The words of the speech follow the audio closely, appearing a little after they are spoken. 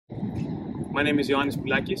My name is Ioannis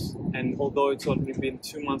Poulakis, and although it's already been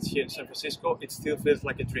 2 months here in San Francisco, it still feels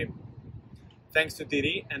like a dream. Thanks to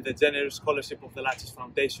DEREE and the generous scholarship of the Latsis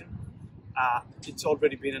Foundation, it's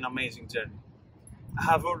already been an amazing journey. I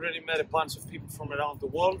have already met a bunch of people from around the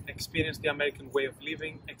world, experienced the American way of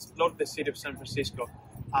living, explored the city of San Francisco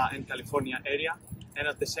and California area, and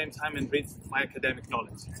at the same time enriched my academic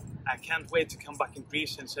knowledge. I can't wait to come back in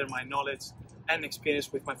Greece and share my knowledge and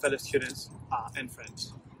experience with my fellow students and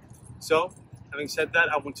friends. So, having said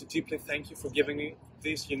that, I want to deeply thank you for giving me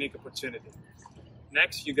this unique opportunity.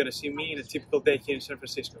 Next, you're going to see me in a typical day here in San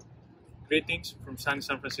Francisco. Greetings from sunny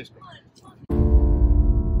San Francisco.